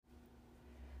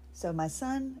So my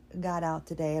son got out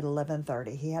today at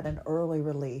 11:30. He had an early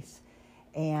release,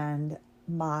 and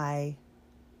my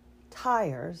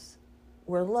tires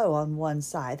were low on one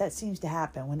side. That seems to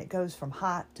happen when it goes from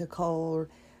hot to cold.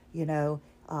 You know,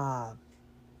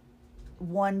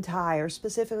 one tire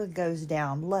specifically goes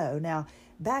down low. Now,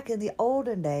 back in the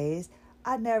olden days,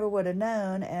 I never would have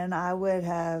known, and I would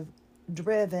have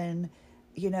driven,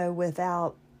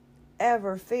 without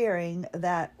ever fearing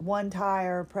that one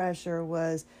tire pressure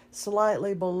was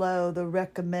slightly below the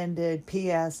recommended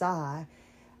PSI.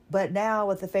 But now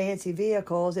with the fancy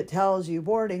vehicles, it tells you,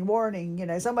 warning,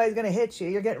 warning, somebody's going to hit you.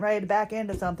 You're getting ready to back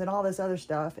into something, all this other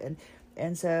stuff.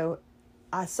 And so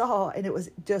I saw, and it was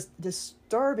just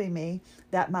disturbing me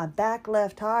that my back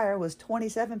left tire was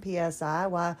 27 PSI,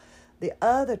 while the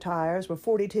other tires were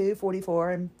 42,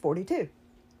 44, and 42.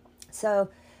 So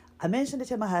I mentioned it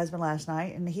to my husband last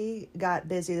night, and he got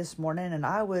busy this morning, and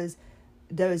I was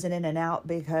dozing in and out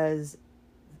because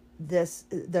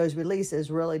those releases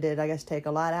really did, I guess, take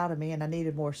a lot out of me, and I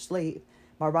needed more sleep.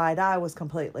 My right eye was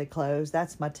completely closed.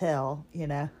 That's my tell,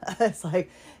 It's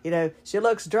like, she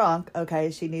looks drunk.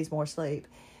 Okay, she needs more sleep.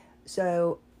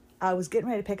 So I was getting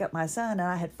ready to pick up my son, and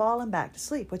I had fallen back to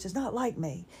sleep, which is not like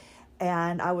me.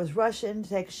 And I was rushing to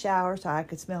take a shower so I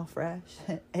could smell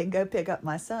fresh and go pick up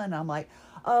my son. And I'm like,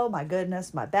 oh my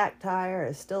goodness, my back tire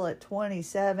is still at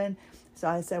 27. So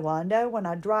I said, well, I know when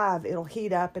I drive, it'll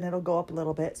heat up and it'll go up a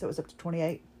little bit. So it was up to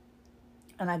 28.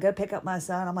 And I go pick up my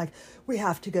son. I'm like, we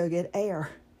have to go get air.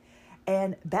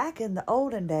 And back in the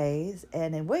olden days,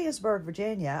 and in Williamsburg,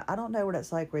 Virginia, I don't know what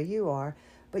it's like where you are,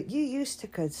 but you used to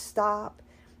could stop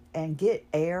and get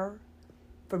air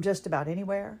from just about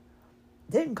anywhere.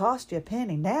 Didn't cost you a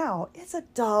penny. Now it's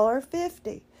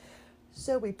 $1.50.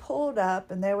 So we pulled up,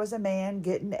 and there was a man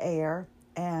getting air.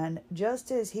 And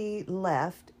just as he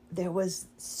left, there was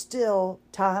still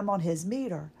time on his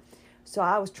meter. So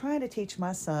I was trying to teach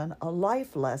my son a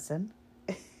life lesson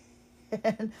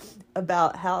and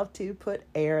about how to put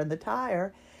air in the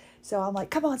tire. So I'm like,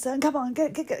 come on, son, come on,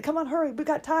 come on, hurry. We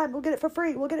got time. We'll get it for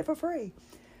free. We'll get it for free.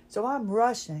 So I'm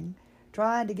rushing,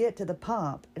 trying to get to the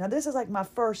pump. Now, this is like my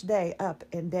first day up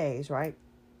in days, right?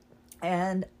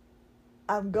 And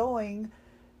I'm going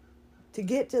to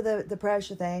get to the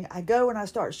pressure thing. I go and I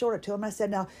start short it to him. I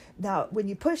said, now, when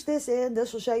you push this in,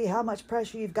 this will show you how much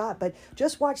pressure you've got, but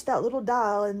just watch that little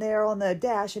dial in there on the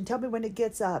dash and tell me when it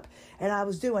gets up. And I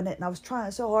was doing it, and I was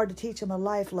trying so hard to teach him a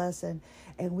life lesson.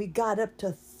 And we got up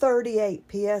to 38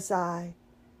 PSI,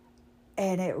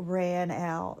 and it ran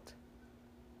out.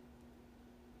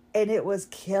 And it was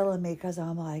killing me because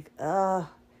I'm like,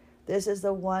 this is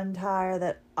the one tire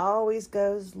that always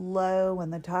goes low when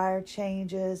the tire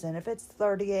changes. And if it's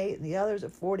 38 and the others are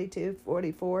 42,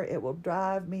 44, it will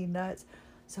drive me nuts.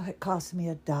 So it cost me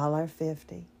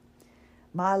 $1.50.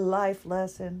 My life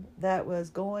lesson that was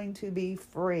going to be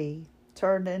free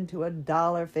turned into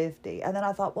 $1.50. And then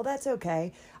I thought, well, that's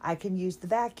okay. I can use the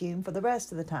vacuum for the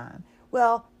rest of the time.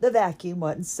 Well, the vacuum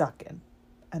wasn't sucking.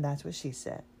 And that's what she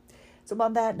said. So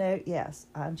on that note, yes,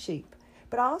 I'm cheap.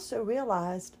 But I also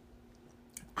realized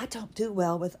I don't do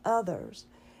well with others.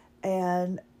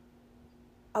 And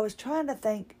I was trying to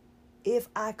think, if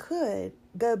I could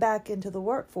go back into the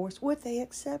workforce, would they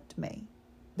accept me?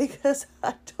 Because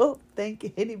I don't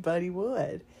think anybody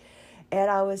would. And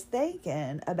I was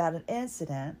thinking about an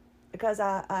incident because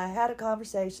I had a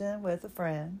conversation with a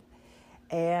friend,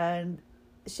 and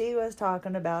she was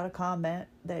talking about a comment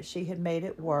that she had made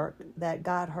at work that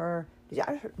got her,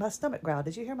 I heard my stomach growl.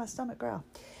 Did you hear my stomach growl?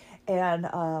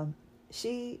 And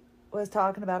she was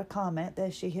talking about a comment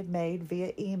that she had made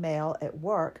via email at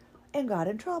work and got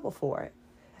in trouble for it.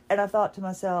 And I thought to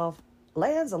myself,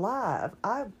 land's alive.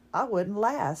 I wouldn't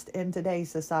last in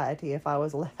today's society if I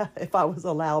was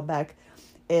allowed back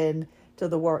into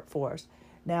the workforce.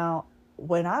 Now,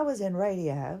 when I was in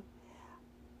radio,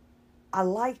 I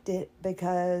liked it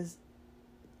because,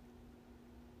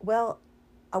 well,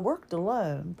 I worked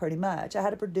alone pretty much. I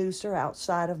had a producer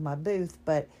outside of my booth,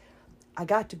 but I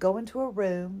got to go into a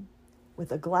room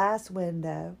with a glass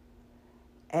window,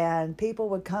 and people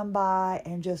would come by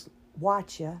and just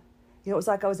watch you. It was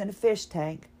like I was in a fish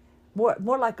tank, more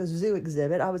like a zoo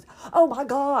exhibit. I was, oh my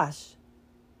gosh,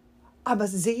 I'm a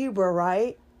zebra,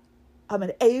 right? I'm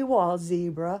an AWOL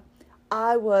zebra.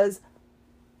 I was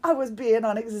being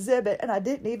on exhibit, and I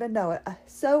didn't even know it.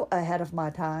 So ahead of my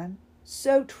time.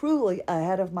 So truly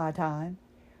ahead of my time.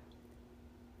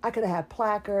 I could have had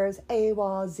placards,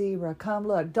 AWOL zebra, come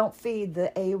look, don't feed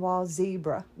the AWOL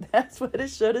zebra. That's what it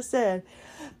should have said.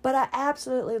 But I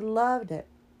absolutely loved it.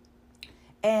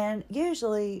 And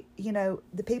usually,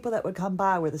 the people that would come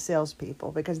by were the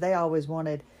salespeople, because they always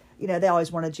wanted, they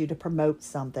always wanted you to promote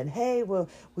something. Hey, will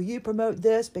you promote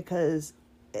this? Because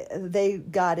they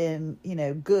got in,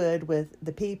 good with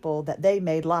the people that they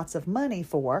made lots of money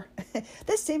for.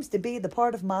 This seems to be the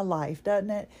part of my life,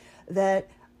 doesn't it? That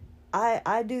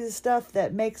I do the stuff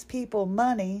that makes people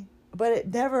money, but it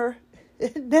never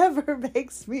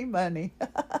makes me money.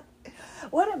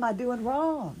 What am I doing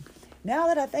wrong? Now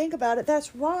that I think about it,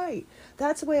 that's right.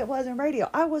 That's the way it was in radio.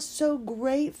 I was so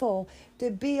grateful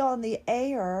to be on the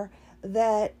air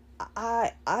that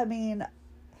I mean,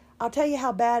 I'll tell you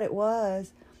how bad it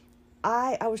was.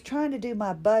 I was trying to do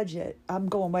my budget. I'm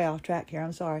going way off track here.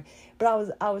 I'm sorry.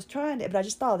 But I was trying to, but I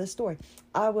just thought of this story.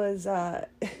 I'm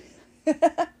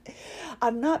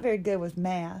not very good with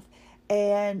math,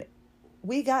 and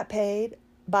we got paid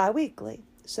bi-weekly.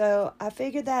 So I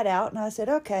figured that out, and I said,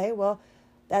 okay, well,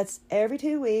 that's every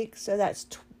 2 weeks. So that's,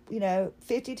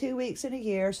 52 weeks in a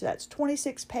year. So that's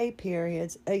 26 pay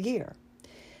periods a year.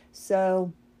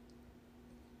 So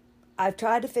I've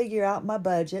tried to figure out my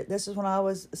budget. This is when I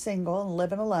was single and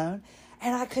living alone,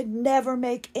 and I could never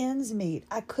make ends meet.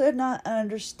 I could not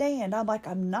understand. I'm like,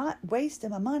 I'm not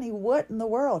wasting my money. What in the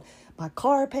world? My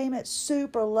car payment's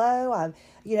super low. I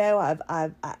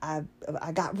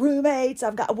got roommates.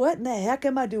 What in the heck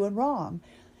am I doing wrong?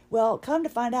 Well, come to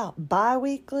find out,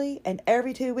 bi-weekly and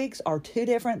every 2 weeks are two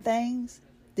different things.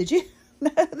 Did you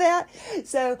know that?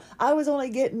 So I was only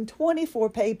getting 24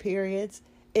 pay periods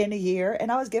in a year, and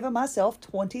I was giving myself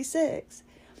 26.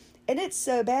 And it's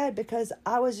so bad because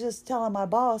I was just telling my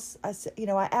boss, I said,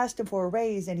 I asked him for a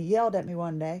raise, and he yelled at me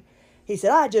one day. He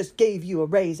said, I just gave you a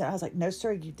raise. And I was like, no,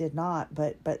 sir, you did not.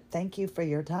 But thank you for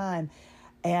your time.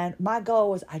 And my goal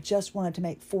was, I just wanted to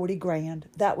make 40 grand.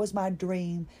 That was my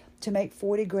dream, to make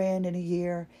 40 grand in a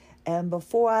year. And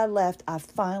before I left, I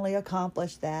finally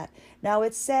accomplished that. Now,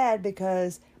 it's sad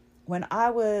because when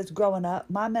I was growing up,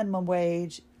 my minimum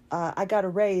wage, I got a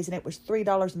raise, and it was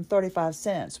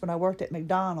 $3.35 when I worked at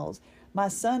McDonald's. My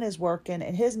son is working,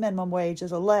 and his minimum wage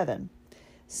is $11.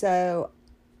 So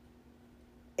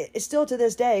it's still, to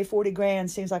this day, 40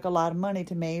 grand seems like a lot of money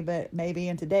to me, but maybe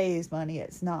in today's money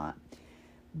it's not.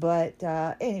 But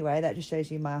anyway, that just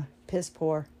shows you my piss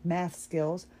poor math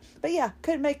skills. But yeah,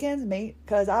 couldn't make ends meet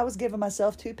because I was giving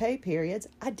myself 2 pay periods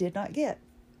I did not get.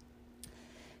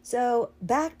 So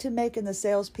back to making the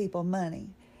salespeople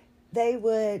money. They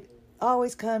would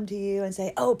always come to you and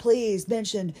say, oh, please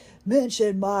mention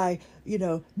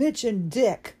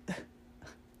Dick,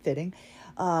 fitting,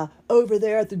 over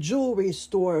there at the jewelry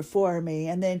store for me.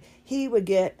 And then he would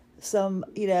get some,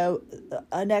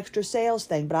 an extra sales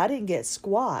thing, but I didn't get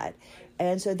squat.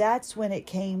 And so that's when it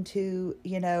came to,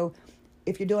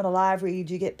 if you're doing a live read,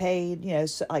 you get paid,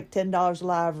 like $10 a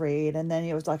live read. And then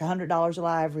it was like $100 a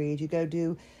live read. You go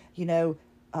do,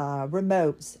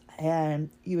 remotes, and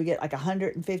you would get like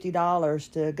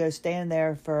 $150 to go stand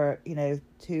there for,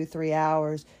 2-3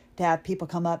 hours to have people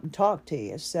come up and talk to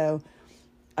you. So,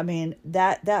 I mean,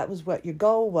 that was what your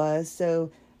goal was.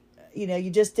 So, you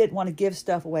just didn't want to give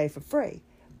stuff away for free.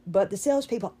 But the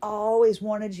salespeople always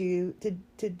wanted you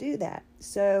to do that.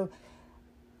 So,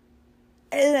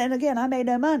 and again, I made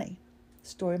no money.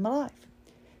 Story of my life.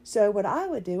 So what I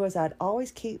would do is I'd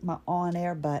always keep my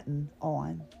on-air button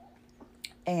on.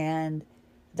 And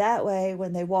that way,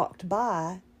 when they walked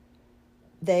by,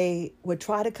 they would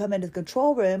try to come into the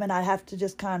control room, and I'd have to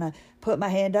just kind of put my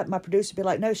hand up. My producer would be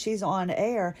like, no, she's on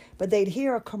air. But they'd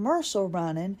hear a commercial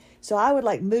running, so I would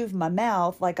like move my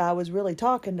mouth like I was really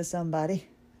talking to somebody,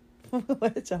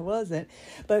 which I wasn't.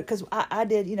 But because I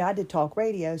did, I did talk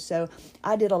radio, so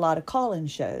I did a lot of call-in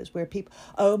shows where people,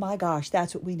 oh my gosh,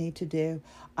 that's what we need to do.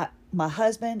 My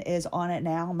husband is on it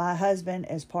now. My husband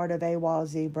is part of AWOL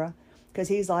Zebra. Because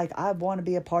he's like, I want to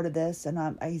be a part of this.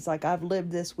 And he's like, I've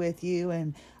lived this with you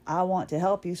and I want to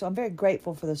help you. So I'm very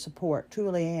grateful for the support,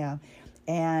 truly am.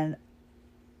 And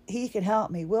he can help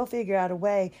me. We'll figure out a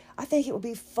way. I think it would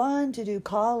be fun to do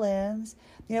call-ins.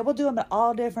 We'll do them at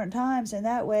all different times. And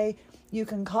that way you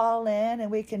can call in and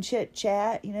we can chit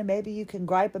chat. Maybe you can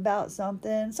gripe about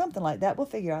something like that. We'll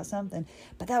figure out something.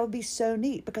 But that would be so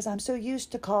neat because I'm so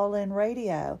used to call-in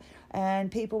radio.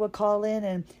 And people would call in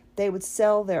and they would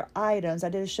sell their items. I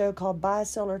did a show called Buy,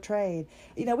 Sell, or Trade.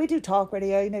 We do talk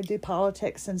radio, do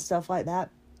politics and stuff like that.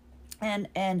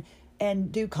 And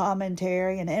do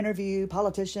commentary and interview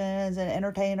politicians and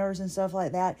entertainers and stuff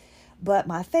like that. But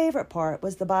my favorite part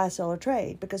was the Buy, Sell, or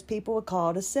Trade because people would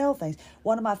call to sell things.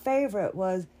 One of my favorite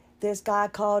was this guy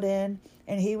called in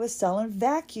and he was selling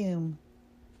vacuum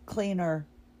cleaner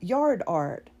yard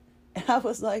art. And I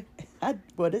was like,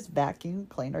 what is vacuum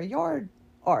cleaner yard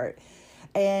art?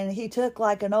 And he took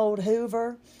like an old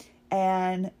Hoover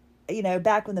and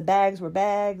back when the bags were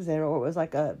bags, or it was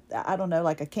like I don't know,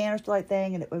 like a canister-like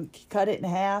thing, and it would cut it in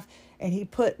half, and he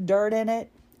put dirt in it,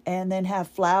 and then have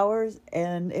flowers,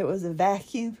 and it was a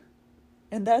vacuum,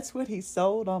 and that's what he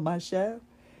sold on my show.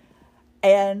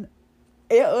 And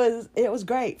it was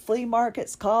great. Flea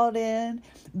markets called in.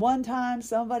 One time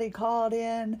somebody called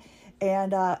in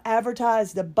and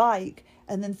advertised a bike,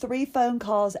 and then 3 phone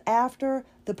calls after,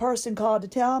 the person called to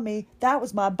tell me that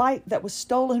was my bike that was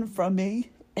stolen from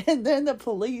me. And then the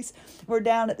police were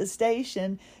down at the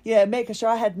station, making sure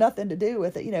I had nothing to do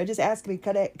with it, just asking me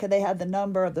could they have the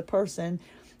number of the person,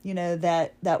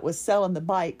 that was selling the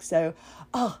bike. So,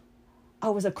 I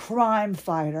was a crime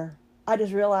fighter. I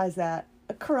just realized that.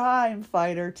 A crime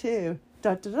fighter too.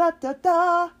 Da da da da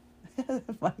da.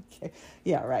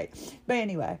 Yeah, right. But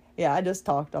anyway, I just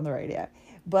talked on the radio.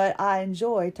 But I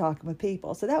enjoy talking with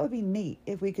people. So that would be neat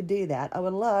if we could do that. I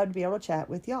would love to be able to chat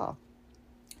with y'all.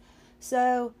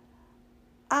 So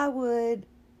I would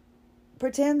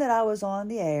pretend that I was on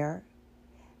the air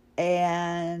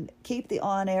and keep the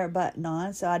on-air button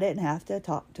on so I didn't have to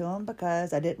talk to them,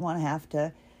 because I didn't want to have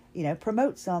to,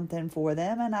 promote something for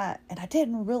them. And I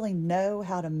didn't really know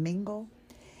how to mingle.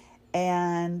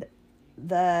 And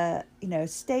the,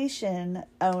 station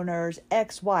owner's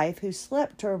ex-wife, who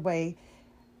slept her way,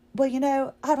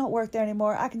 well, I don't work there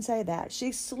anymore. I can say that.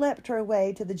 She slept her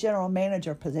way to the general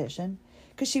manager position,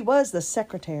 because she was the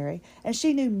secretary, and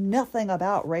she knew nothing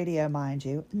about radio, mind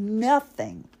you,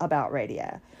 nothing about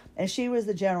radio. And she was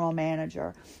the general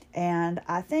manager. And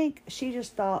I think she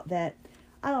just thought that,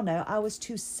 I don't know, I was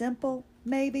too simple,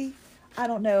 maybe. I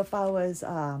don't know if I was,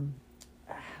 I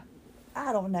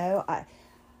don't know.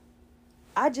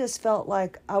 I just felt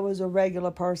like I was a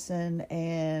regular person,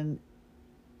 and,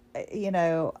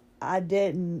 I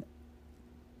didn't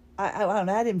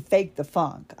fake the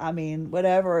funk. I mean,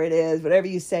 whatever it is, whatever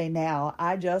you say now,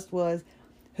 I just was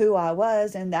who I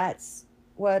was, and that's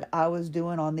what I was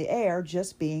doing on the air,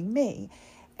 just being me.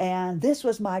 And this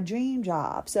was my dream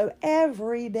job. So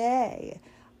every day,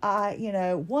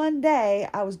 one day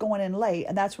I was going in late,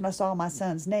 and that's when I saw my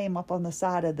son's name up on the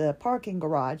side of the parking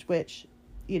garage, which,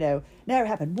 never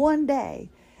happened. One day,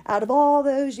 out of all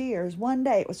those years, one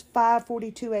day it was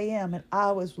 5:42 a.m. and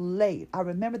I was late. I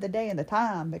remember the day and the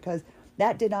time, because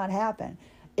that did not happen.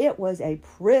 It was a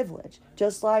privilege.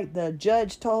 Just like the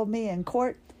judge told me in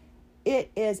court,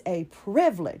 it is a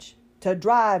privilege to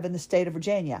drive in the state of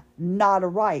Virginia, not a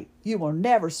right. You will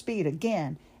never speed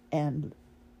again. And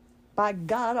by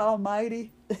God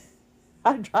Almighty,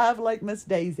 I drive like Miss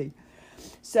Daisy.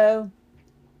 So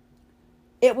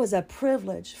it was a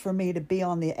privilege for me to be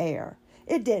on the air.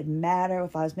 It didn't matter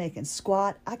if I was making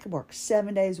squat. I could work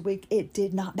 7 days a week. It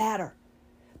did not matter.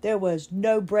 There was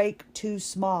no break too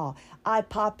small. I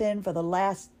pop in for the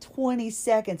last 20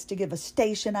 seconds to give a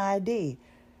station ID.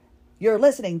 You're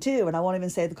listening to, and I won't even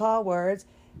say the call words,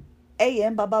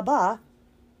 AM, blah, blah, blah.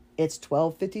 It's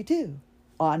 12:52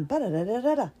 on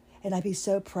ba-da-da-da-da-da. And I'd be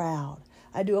so proud.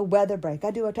 I do a weather break.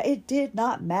 It did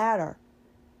not matter.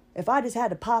 If I just had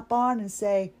to pop on and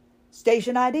say,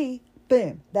 station ID,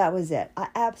 boom, that was it. I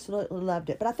absolutely loved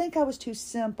it. But I think I was too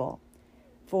simple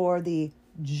for the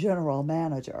general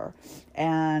manager.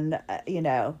 And,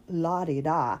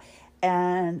 la-di-da.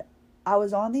 And I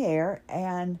was on the air,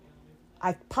 and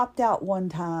I popped out one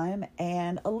time,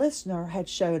 and a listener had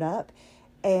showed up,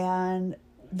 and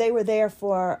they were there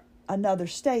for another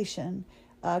station,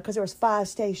 because there was 5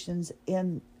 stations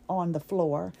on the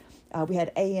floor. We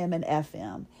had AM and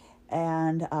FM.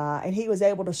 And he was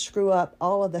able to screw up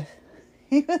all of the...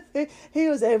 he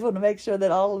was able to make sure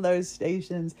that all of those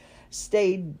stations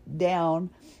stayed down,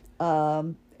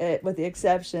 with the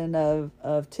exception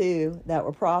of 2 that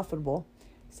were profitable.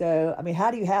 So, I mean,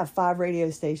 how do you have 5 radio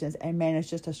stations and manage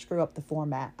just to screw up the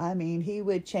format? I mean, he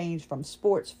would change from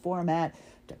sports format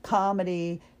to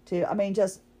comedy to,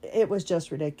 it was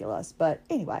just ridiculous. But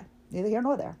anyway, neither here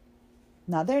nor there.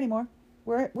 Not there anymore.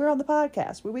 We're on the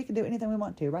podcast where we can do anything we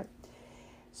want to, right?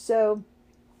 So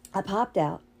I popped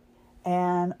out,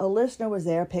 and a listener was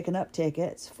there picking up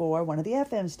tickets for one of the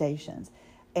FM stations.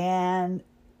 And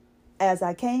as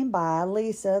I came by,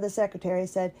 Lisa, the secretary,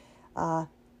 said,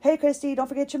 hey, Christy, don't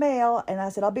forget your mail. And I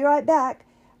said, I'll be right back.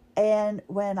 And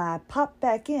when I popped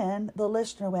back in, the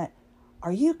listener went,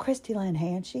 are you Christy Lynn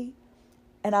Hanchey?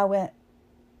 And I went,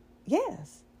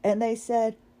 yes. And they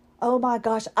said, oh my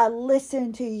gosh, I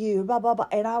listened to you, blah, blah, blah.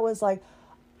 And I was like,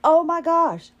 oh my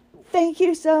gosh, thank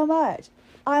you so much.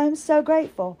 I am so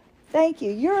grateful. Thank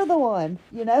you. You're the one,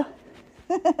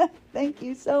 Thank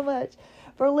you so much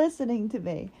for listening to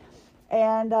me.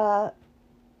 And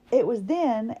it was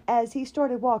then, as he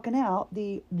started walking out,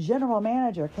 the general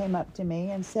manager came up to me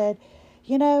and said,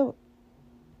 you know,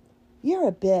 you're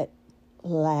a bit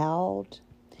loud,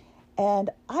 and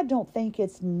I don't think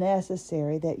it's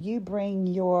necessary that you bring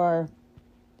you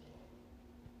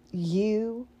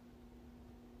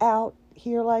out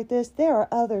here like this. There are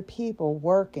other people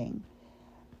working.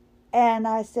 And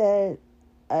I said,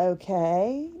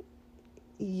 okay,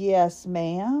 yes,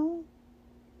 ma'am.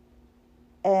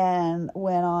 And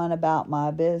went on about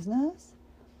my business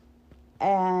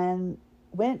and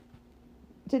went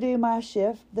to do my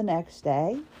shift the next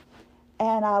day.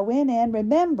 And I went in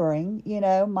remembering,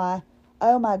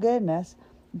 oh my goodness,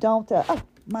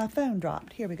 my phone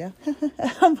dropped. Here we go.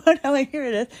 Here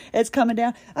it is. It's coming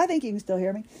down. I think you can still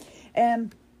hear me.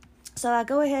 And so I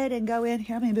go ahead and go in.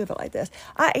 Here, let me move it like this.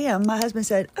 My husband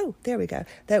said, oh, there we go,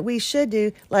 that we should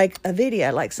do like a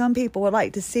video. Like some people would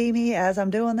like to see me as I'm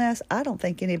doing this. I don't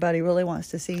think anybody really wants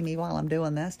to see me while I'm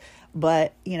doing this.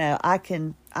 But, I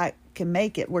can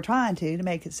make it. We're trying to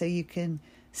make it so you can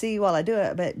see while I do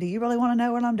it. But do you really want to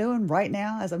know what I'm doing right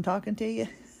now as I'm talking to you?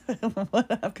 What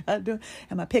I've got to do?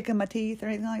 Am I picking my teeth or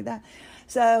anything like that?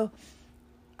 So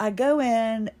I go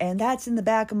in, and that's in the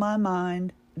back of my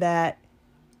mind that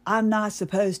I'm not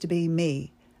supposed to be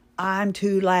me. I'm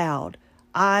too loud.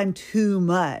 I'm too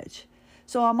much.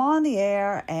 So I'm on the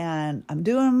air, and I'm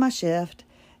doing my shift,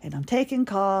 and I'm taking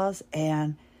calls,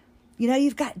 and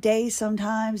you've got days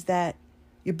sometimes that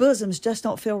your bosoms just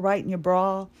don't feel right in your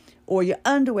bra, or your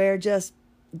underwear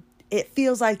it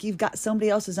feels like you've got somebody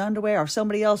else's underwear, or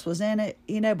somebody else was in it,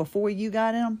 before you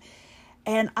got in them.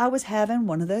 And I was having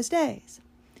one of those days.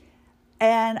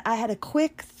 And I had a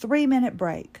quick 3-minute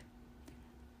break.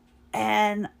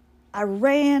 And I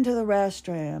ran to the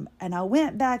restroom, and I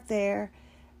went back there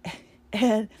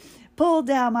and pulled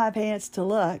down my pants to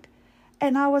look.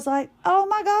 And I was like, oh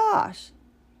my gosh.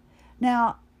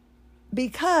 Now,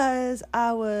 because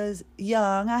I was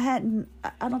young, I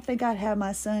don't think I'd had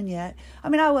my son yet. I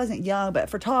mean, I wasn't young, but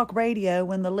for talk radio,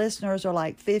 when the listeners are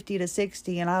like 50 to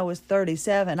 60 and I was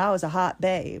 37, I was a hot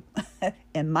babe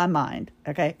in my mind,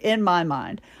 okay? In my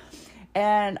mind.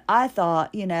 And I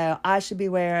thought, I should be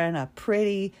wearing a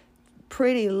pretty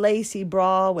lacy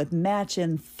bra with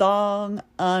matching thong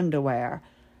underwear.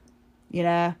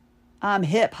 I'm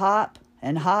hip hop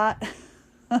and hot,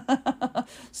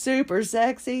 super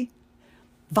sexy.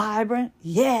 Vibrant,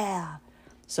 yeah.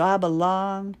 So I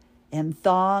belonged in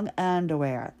thong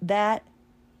underwear. That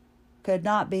could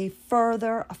not be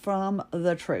further from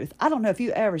the truth. I don't know if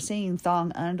you've ever seen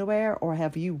thong underwear or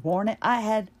have you worn it. I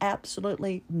had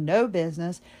absolutely no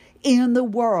business in the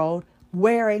world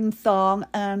wearing thong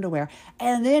underwear.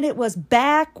 And then it was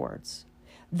backwards.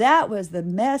 That was the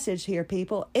message here,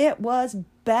 people. It was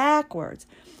backwards.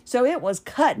 So it was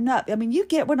cutting up. I mean, you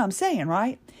get what I'm saying,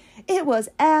 right? It was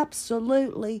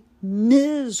absolutely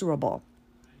miserable.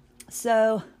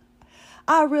 So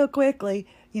I real quickly,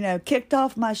 kicked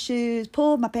off my shoes,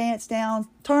 pulled my pants down,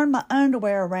 turned my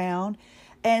underwear around,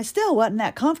 and it still wasn't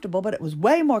that comfortable, but it was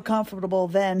way more comfortable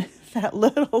than that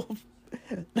little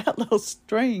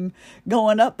string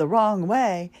going up the wrong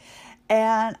way.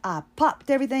 And I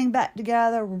popped everything back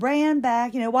together, ran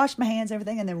back, washed my hands and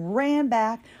everything, and then ran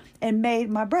back and made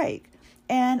my break.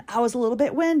 And I was a little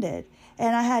bit winded.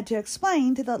 And I had to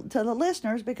explain to the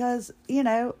listeners because,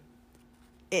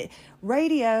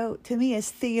 radio to me is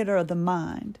theater of the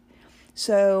mind.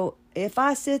 So if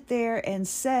I sit there and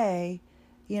say,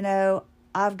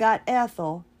 I've got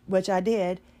Ethel, which I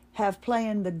did, have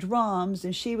playing the drums,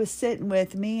 and she was sitting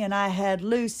with me, and I had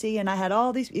Lucy, and I had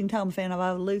all these, you can tell I'm a fan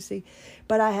of Lucy,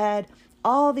 but I had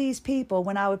all these people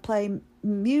when I would play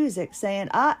music saying,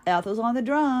 Ethel's on the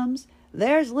drums,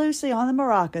 there's Lucy on the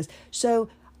maracas. So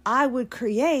I would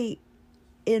create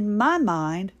in my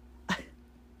mind,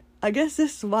 I guess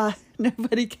this is why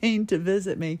nobody came to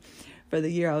visit me for the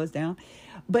year I was down.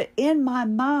 But in my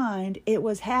mind, it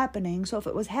was happening. So if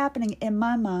it was happening in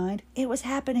my mind, it was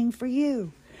happening for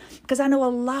you. Because I know a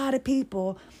lot of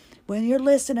people, when you're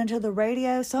listening to the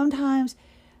radio, sometimes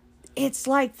it's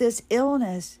like this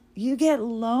illness. You get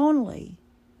lonely.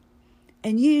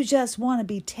 And you just want to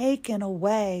be taken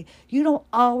away. You don't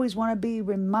always want to be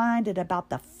reminded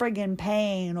about the friggin'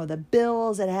 pain or the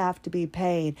bills that have to be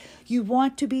paid. You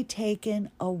want to be taken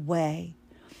away.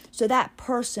 So that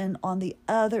person on the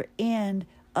other end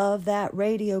of that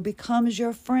radio becomes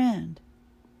your friend.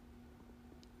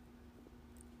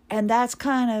 And that's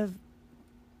kind of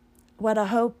what I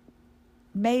hope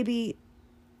maybe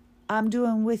I'm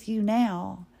doing with you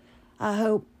now. I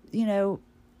hope,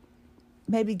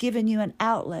 maybe giving you an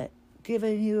outlet,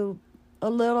 giving you a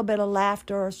little bit of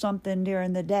laughter or something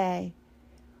during the day.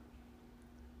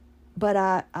 but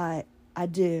I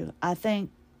do. I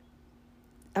think,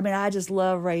 I mean, I just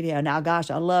love radio. Now, gosh,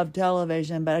 I love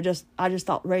television, but I just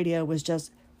thought radio was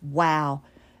just wow.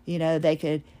 You know, they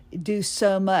could do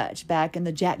so much back in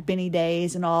the Jack Benny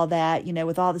days and all that, you know,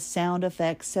 with all the sound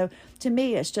effects. So to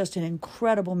me, it's just an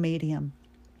incredible medium,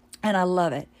 and I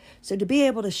love it. So to be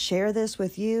able to share this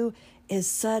with you is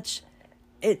such,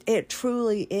 it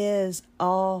truly is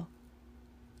all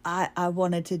I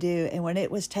wanted to do. And when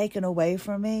it was taken away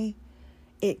from me,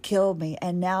 it killed me.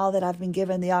 And now that I've been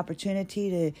given the opportunity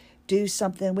to do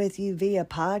something with you via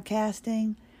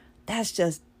podcasting, that's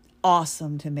just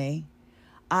awesome to me.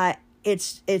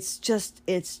 It's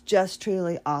just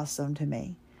truly awesome to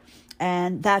me.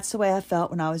 And that's the way I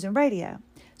felt when I was in radio.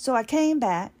 So I came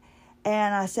back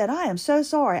and I said, I am so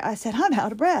sorry. I said, I'm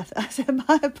out of breath. I said,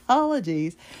 my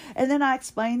apologies. And then I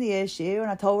explained the issue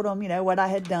and I told them, you know, what I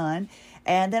had done.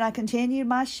 And then I continued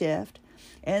my shift.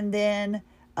 And then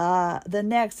the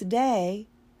next day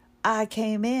I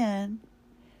came in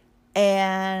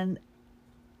and,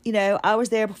 you know, I was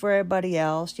there before everybody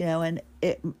else, you know, and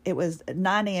it was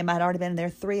 9 a.m. I'd already been there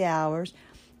 3 hours,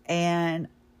 and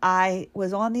I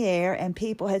was on the air, and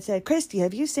people had said, Christy,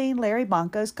 have you seen Larry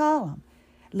Bonko's column?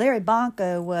 Larry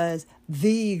Bonko was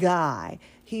the guy.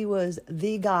 He was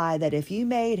the guy that if you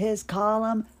made his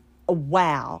column,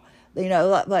 wow. You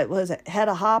know, like was it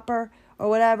Hedda Hopper or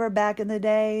whatever back in the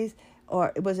days?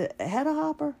 Or was it Hedda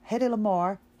Hopper? Hedy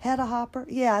Lamarr? Hedda Hopper?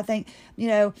 Yeah, I think, you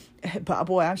know,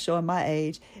 boy, I'm showing my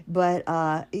age. But,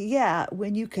 yeah,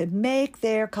 when you could make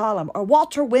their column. Or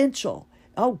Walter Winchell.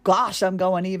 Oh, gosh, I'm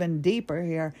going even deeper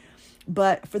here.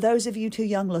 But for those of you too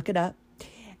young, look it up.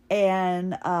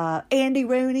 And Andy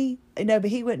Rooney, no,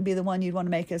 but he wouldn't be the one you'd want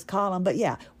to make his column. But,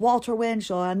 yeah, Walter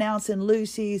Winchell announcing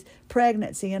Lucy's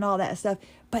pregnancy and all that stuff.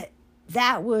 But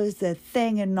that was the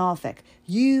thing in Norfolk.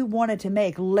 You wanted to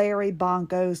make Larry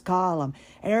Bonko's column.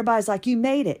 And everybody's like, you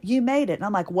made it. You made it. And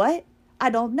I'm like, what? I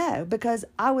don't know. Because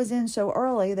I was in so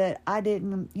early that I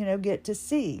didn't, you know, get to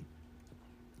see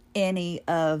any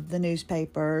of the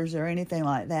newspapers or anything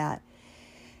like that.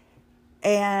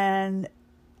 And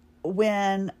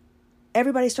when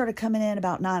everybody started coming in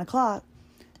about 9 o'clock,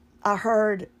 I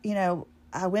heard, you know,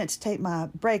 I went to take my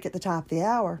break at the top of the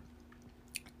hour.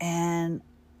 And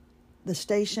the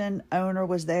station owner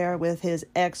was there with his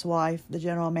ex-wife, the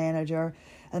general manager,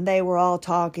 and they were all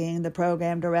talking, the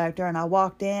program director, and I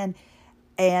walked in,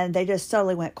 and they just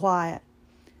suddenly went quiet.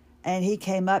 And he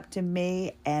came up to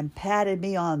me and patted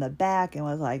me on the back and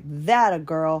was like, that a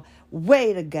girl,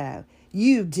 way to go.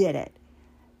 You did it.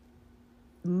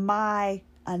 My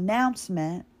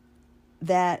announcement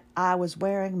that I was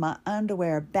wearing my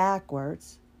underwear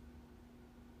backwards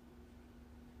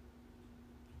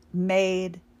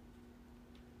made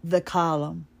the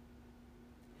column.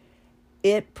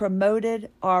 It promoted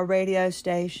our radio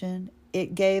station.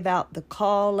 It gave out the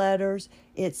call letters.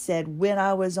 It said when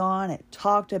I was on. It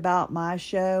talked about my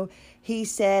show. He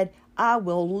said, I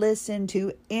will listen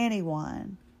to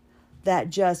anyone that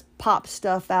just pops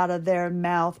stuff out of their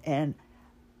mouth and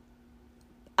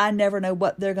I never know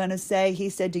what they're going to say. He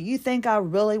said, do you think I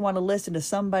really want to listen to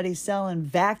somebody selling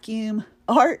vacuum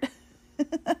art?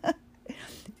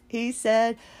 He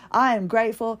said, I am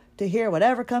grateful to hear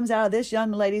whatever comes out of this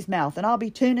young lady's mouth, and I'll be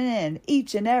tuning in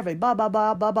each and every blah, blah,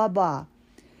 blah, blah, blah, blah.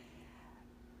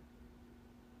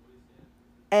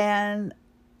 And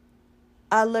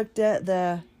I looked at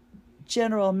the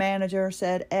general manager,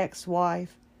 said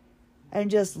ex-wife,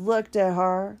 and just looked at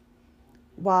her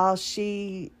while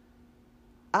she,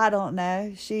 I don't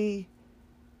know, she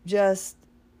just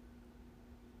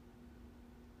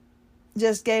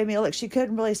gave me a look. She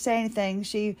couldn't really say anything.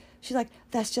 She's like,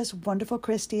 that's just wonderful,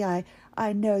 Christy. I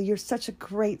know you're such a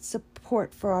great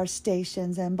support for our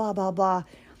stations and blah, blah, blah.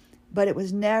 But it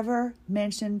was never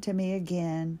mentioned to me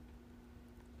again,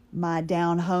 my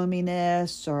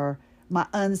down-hominess or my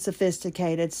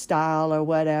unsophisticated style or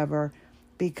whatever,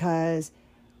 because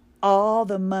all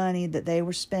the money that they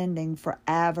were spending for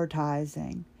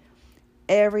advertising,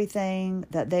 everything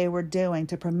that they were doing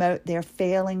to promote their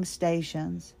failing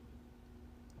stations,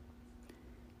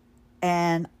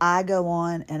 and I go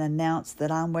on and announce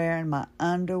that I'm wearing my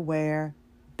underwear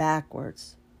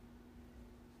backwards.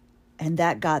 And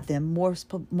that got them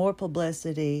more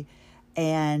publicity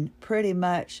and pretty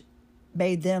much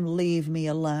made them leave me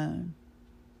alone.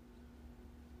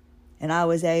 And I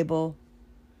was able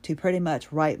to pretty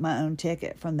much write my own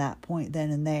ticket from that point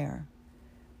then and there.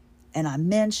 And I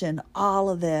mention all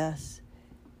of this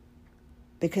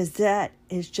because that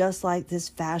is just like this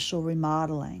fascial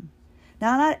remodeling.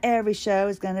 Now, not every show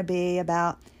is going to be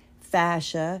about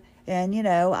fascia. And, you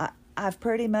know, I've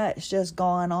pretty much just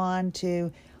gone on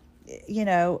to you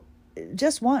know,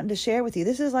 just wanting to share with you.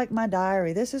 This is like my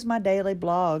diary. This is my daily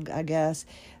blog, I guess,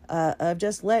 of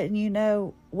just letting you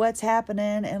know what's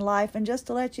happening in life, and just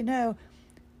to let you know,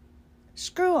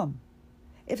 screw them.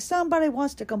 If somebody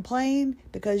wants to complain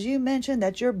because you mentioned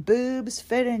that your boobs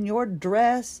fit in your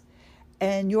dress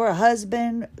and your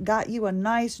husband got you a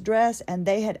nice dress and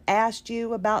they had asked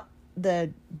you about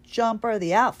the jumper,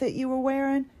 the outfit you were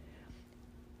wearing,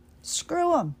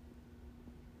 screw them.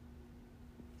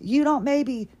 You don't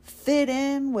maybe fit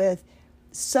in with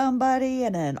somebody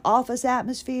in an office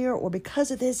atmosphere, or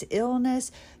because of this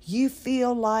illness, you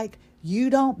feel like you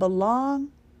don't belong.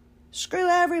 Screw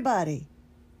everybody.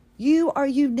 You are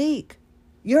unique.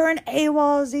 You're an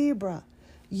AWOL zebra.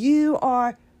 You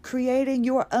are creating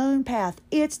your own path.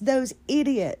 It's those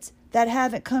idiots that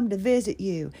haven't come to visit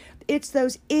you. It's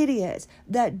those idiots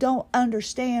that don't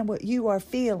understand what you are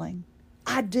feeling.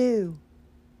 I do.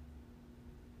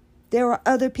 There are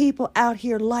other people out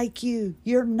here like you.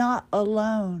 You're not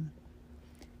alone.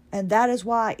 And that is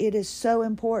why it is so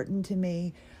important to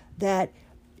me that,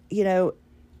 you know,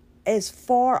 as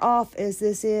far off as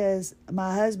this is,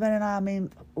 my husband and I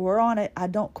mean, we're on it. I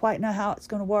don't quite know how it's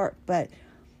going to work, but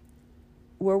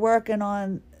we're working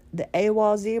on the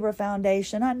AWOL Zebra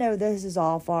Foundation. I know this is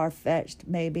all far-fetched,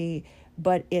 maybe,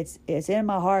 but it's in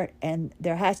my heart, and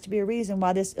there has to be a reason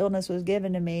why this illness was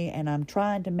given to me, and I'm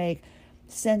trying to make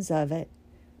sense of it.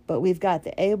 But we've got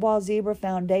the AWOL Zebra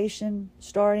Foundation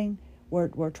starting.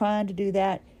 We're trying to do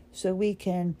that so we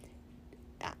can,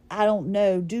 I don't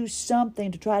know, do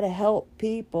something to try to help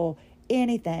people,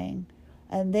 anything.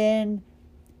 And then,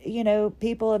 you know,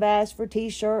 people have asked for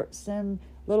T-shirts and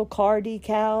little car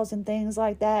decals and things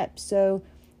like that. So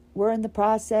we're in the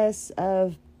process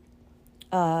of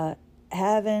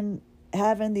having the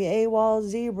AWOL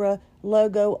Zebra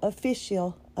logo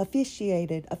official,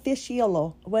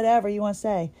 whatever you want to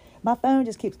say. My phone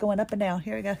just keeps going up and down.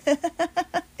 Here we go.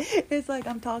 It's like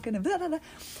I'm talking and blah, blah, blah.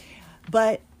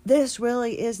 But this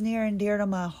really is near and dear to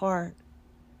my heart.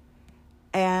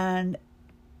 And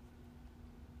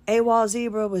AWOL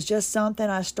Zebra was just something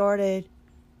I started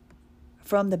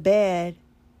from the bed,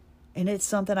 and it's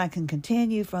something I can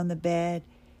continue from the bed,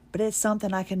 but it's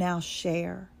something I can now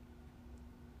share.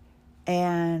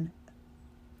 And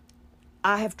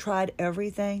I have tried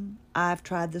everything. I've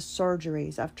tried the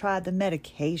surgeries. I've tried the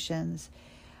medications.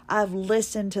 I've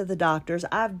listened to the doctors.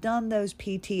 I've done those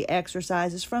PT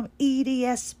exercises from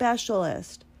EDS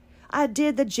specialist. I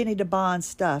did the Jenny DeBond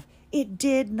stuff. It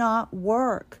did not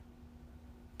work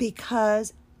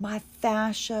because my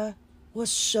fascia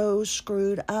was so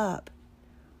screwed up.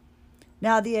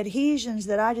 Now, the adhesions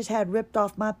that I just had ripped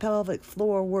off my pelvic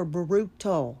floor were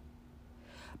brutal.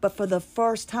 But for the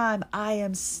first time, I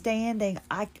am standing.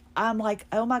 I'm like,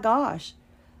 oh my gosh,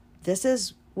 this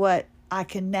is what I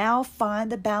can now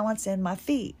find the balance in my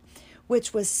feet,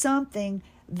 which was something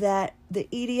that the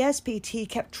EDS PT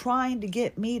kept trying to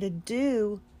get me to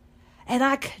do, and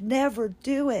I could never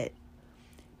do it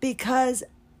because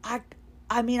I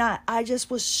just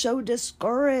was so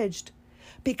discouraged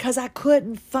because I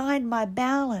couldn't find my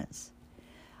balance.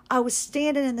 I was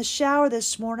standing in the shower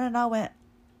this morning and I went,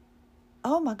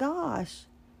 oh my gosh,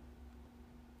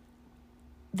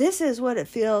 this is what it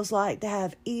feels like to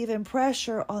have even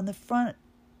pressure on the front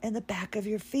and the back of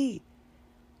your feet.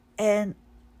 And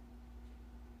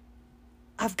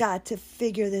I've got to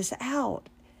figure this out.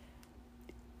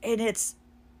 And it's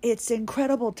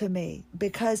incredible to me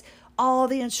because all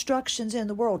the instructions in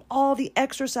the world, all the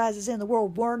exercises in the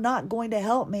world were not going to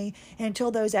help me until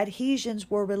those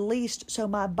adhesions were released so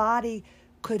my body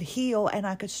could heal and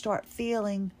I could start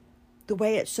feeling the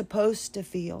way it's supposed to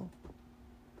feel.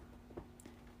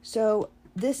 So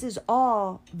this is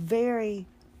all very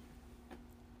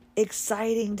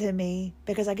exciting to me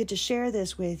because I get to share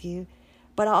this with you.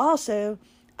 But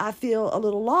I feel a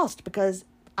little lost because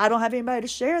I don't have anybody to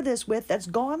share this with that's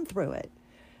gone through it.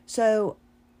 So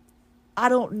I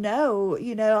don't know,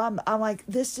 I'm like,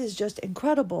 this is just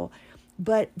incredible.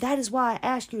 But that is why I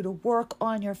ask you to work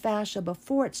on your fascia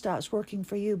before it stops working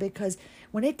for you, because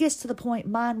when it gets to the point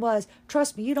mine was,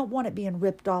 trust me, you don't want it being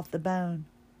ripped off the bone.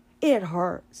 It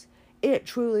hurts. It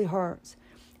truly hurts.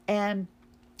 And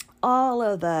all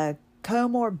of the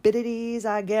comorbidities,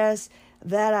 I guess,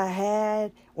 that I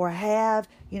had or have,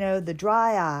 the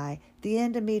dry eye, the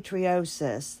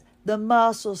endometriosis, the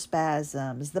muscle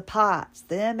spasms, the POTS,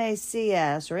 the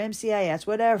MACS or MCAS,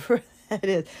 whatever it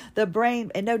is, the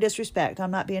brain, and no disrespect,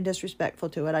 I'm not being disrespectful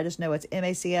to it. I just know it's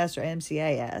MACS or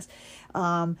MCAS.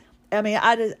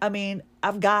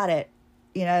 I've got it.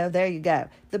 There you go.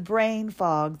 The brain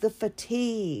fog, the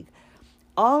fatigue,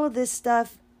 all of this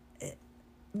stuff,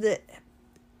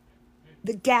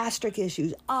 the gastric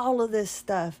issues, all of this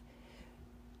stuff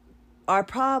are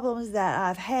problems that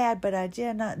I've had, but I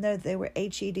did not know they were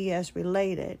HEDS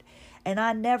related. And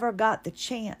I never got the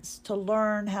chance to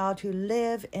learn how to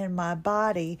live in my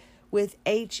body with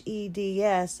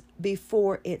HEDS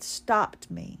before it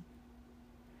stopped me.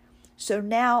 So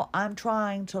now I'm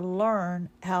trying to learn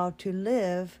how to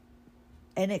live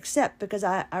and accept, because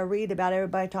I read about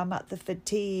everybody talking about the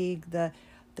fatigue, the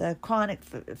chronic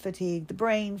fatigue, the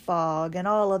brain fog, and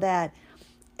all of that.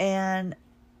 And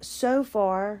so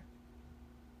far,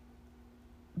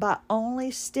 by only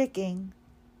sticking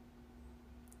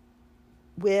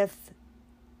with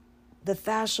the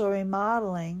fascial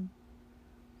remodeling,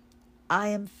 I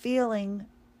am feeling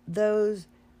those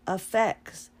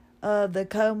effects of the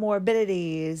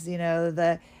comorbidities,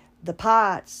 the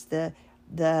POTS,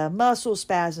 the muscle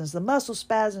spasms,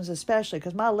 especially,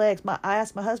 because my legs, I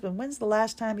asked my husband, when's the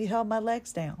last time you held my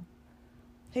legs down?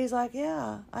 He's like,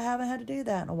 yeah, I haven't had to do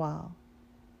that in a while.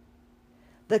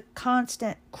 The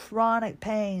constant chronic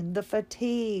pain, the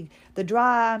fatigue, the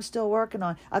dry I'm still working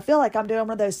on. I feel like I'm doing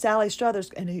one of those Sally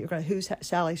Struthers. And you're going, who's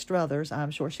Sally Struthers?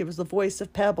 I'm sure she was the voice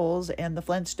of Pebbles and the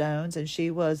Flintstones, and she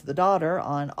was the daughter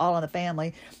on All in the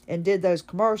Family, and did those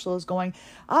commercials going,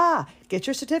 get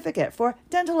your certificate for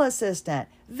dental assistant,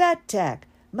 vet tech,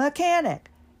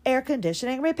 mechanic, air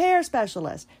conditioning repair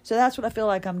specialist. So that's what I feel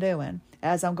like I'm doing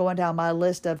as I'm going down my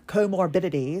list of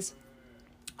comorbidities.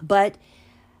 But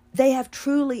they have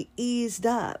truly eased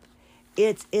up.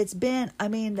 It's been,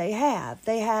 they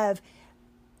have,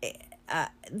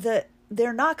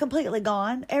 they're not completely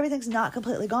gone. Everything's not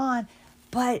completely gone,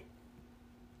 but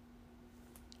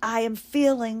I am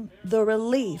feeling the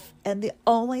relief. And the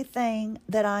only thing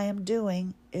that I am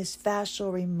doing is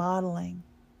fascial remodeling.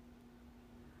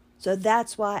 So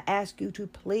that's why I ask you to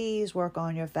please work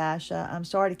on your fascia. I'm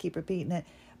sorry to keep repeating it,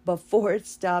 before it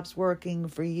stops working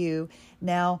for you.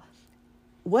 Now,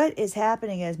 what is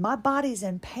happening is my body's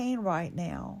in pain right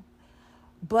now,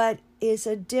 but it's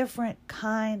a different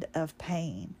kind of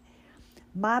pain.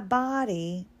 My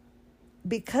body,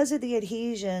 because of the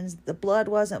adhesions, the blood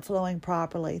wasn't flowing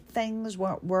properly. Things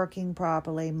weren't working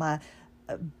properly. My,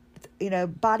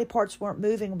 body parts weren't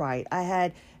moving right. I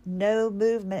had no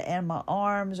movement in my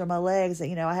arms or my legs.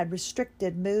 I had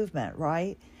restricted movement,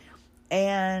 right?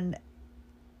 And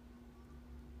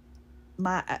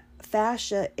my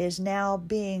fascia is now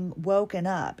being woken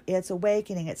up. It's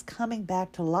awakening. It's coming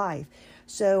back to life.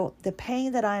 So the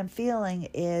pain that I am feeling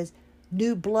is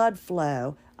new blood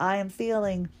flow. I am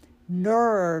feeling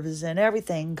nerves and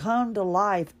everything come to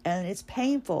life. And it's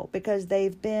painful because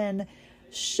they've been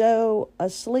so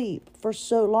asleep for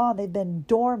so long. They've been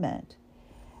dormant.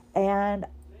 And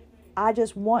I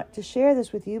just want to share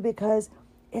this with you because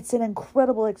it's an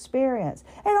incredible experience.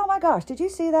 And oh my gosh, did you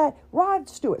see that? Rod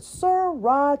Stewart, Sir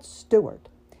Rod Stewart,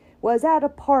 was at a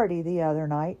party the other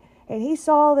night, and he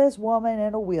saw this woman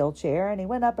in a wheelchair, and he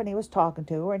went up and he was talking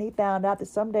to her, and he found out that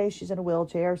some days she's in a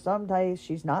wheelchair, some days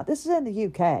she's not. This is in the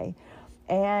UK.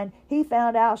 And he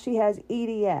found out she has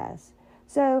EDS.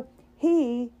 So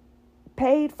he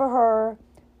paid for her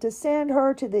to send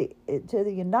her to the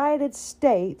United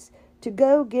States to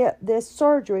go get this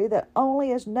surgery that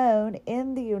only is known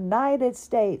in the United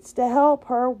States to help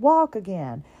her walk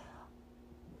again.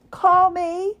 Call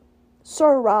me,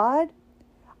 Sir Rod.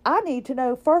 I need to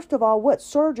know, first of all, what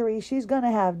surgery she's going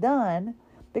to have done,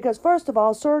 because first of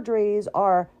all, surgeries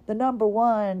are the number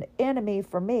one enemy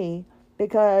for me,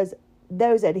 because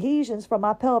those adhesions from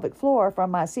my pelvic floor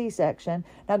from my C-section.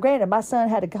 Now, granted, my son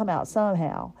had to come out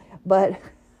somehow, but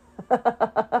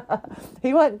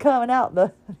he wasn't coming out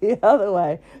the other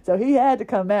way. So he had to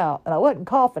come out, and I wasn't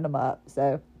coughing him up.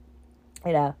 So, I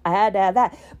had to have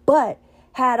that. But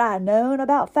had I known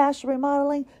about fascial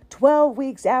remodeling 12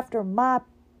 weeks after my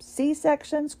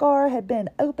C-section scar had been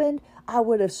opened, I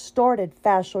would have started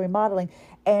fascial remodeling,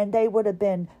 and they would have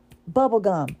been bubble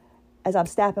gum, as I'm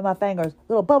snapping my fingers,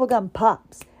 little bubble gum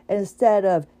pops instead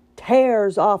of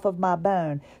tears off of my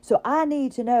bone. So I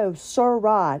need to know, Sir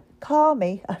Rod, call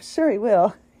me. I'm sure he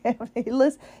will. He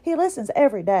listens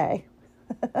every day.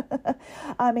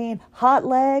 Hot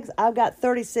legs, I've got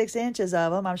 36 inches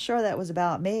of them. I'm sure that was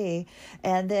about me.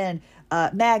 And then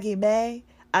Maggie May,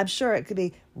 I'm sure it could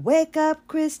be, wake up,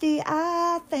 Christy,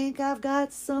 I think I've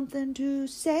got something to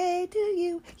say to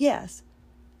you. Yes,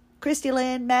 Christy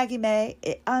Lynn, Maggie May.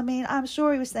 I'm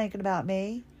sure he was thinking about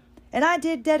me. And I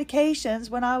did dedications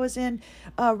when I was in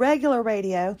regular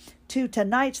radio to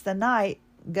Tonight's the Night.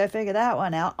 Go figure that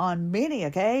one out on many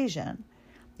occasions,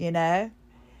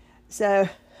 So,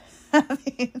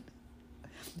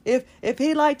 if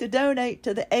he'd like to donate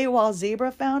to the AWOL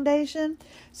Zebra Foundation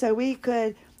so we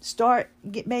could start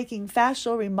making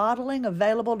fascial remodeling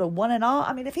available to one and all.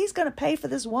 I mean, if he's going to pay for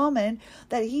this woman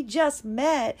that he just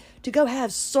met to go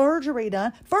have surgery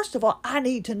done, first of all, I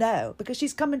need to know, because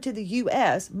she's coming to the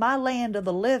U.S., my land of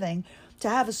the living, to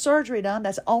have a surgery done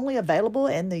that's only available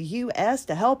in the U.S.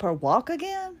 to help her walk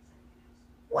again?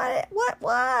 What?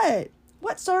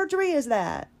 What surgery is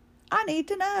that? I need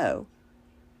to know.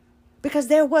 Because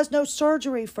there was no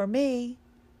surgery for me.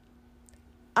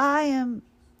 I've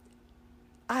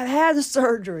had the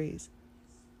surgeries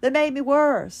that made me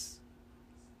worse.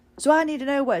 So I need to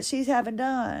know what she's having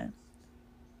done.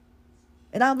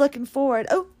 And I'm looking forward.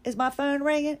 Oh, is my phone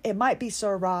ringing? It might be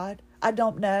Sir Rod. I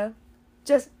don't know.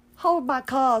 Just hold my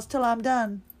calls till I'm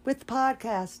done with the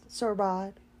podcast, Sir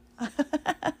Rod.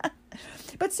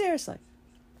 But seriously,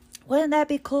 wouldn't that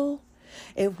be cool?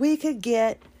 If we could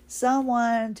get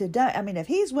someone to do, I mean, if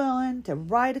he's willing to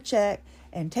write a check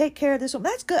and take care of this woman,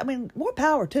 that's good. I mean, more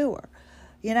power to her.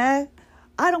 You know,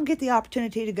 I don't get the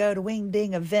opportunity to go to wing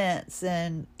ding events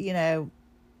and, you know,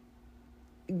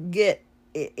 get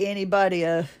anybody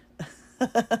of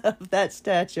that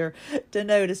stature to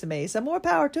notice me. So more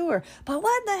power to her. But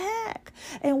what the heck?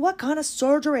 And what kind of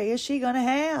surgery is she going to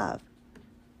have?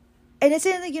 And it's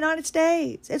in the United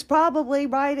States. It's probably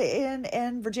right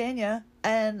in Virginia.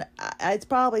 And it's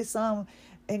probably some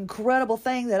incredible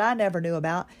thing that I never knew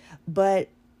about. But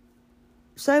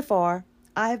so far,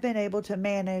 I've been able to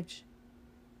manage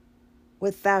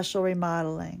with fascial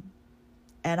remodeling.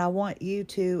 And I want you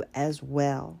to as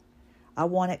well. I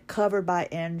want it covered by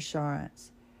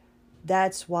insurance.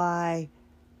 That's why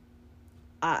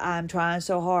I'm trying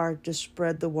so hard to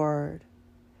spread the word.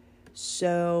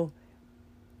 So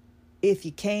if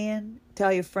you can,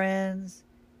 tell your friends.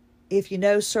 If you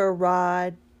know Sir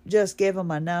Rod, just give him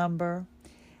a number.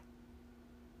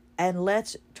 And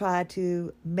let's try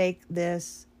to make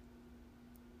this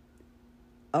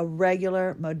a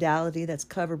regular modality that's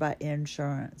covered by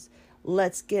insurance.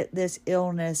 Let's get this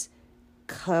illness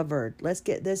covered. Let's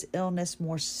get this illness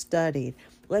more studied.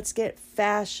 Let's get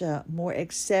fascia more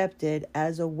accepted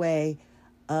as a way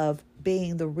of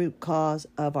being the root cause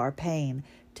of our pain.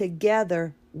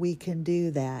 Together, we can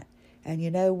do that. And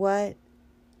you know what?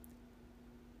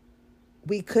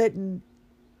 We couldn't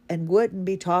and wouldn't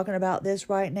be talking about this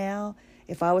right now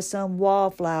if I was some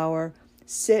wallflower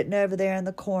sitting over there in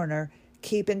the corner,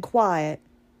 keeping quiet,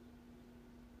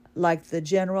 like the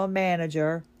general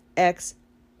manager,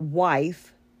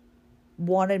 ex-wife,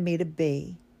 wanted me to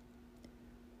be.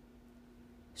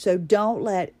 So don't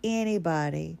let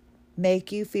anybody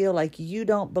make you feel like you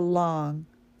don't belong,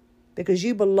 because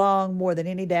you belong more than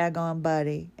any daggone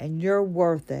buddy, and you're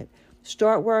worth it.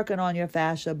 Start working on your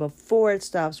fascia before it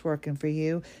stops working for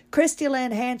you. Christy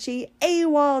Lynn Hanchy,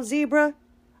 AWOL Zebra,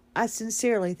 I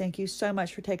sincerely thank you so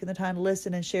much for taking the time to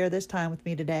listen and share this time with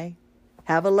me today.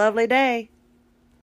 Have a lovely day.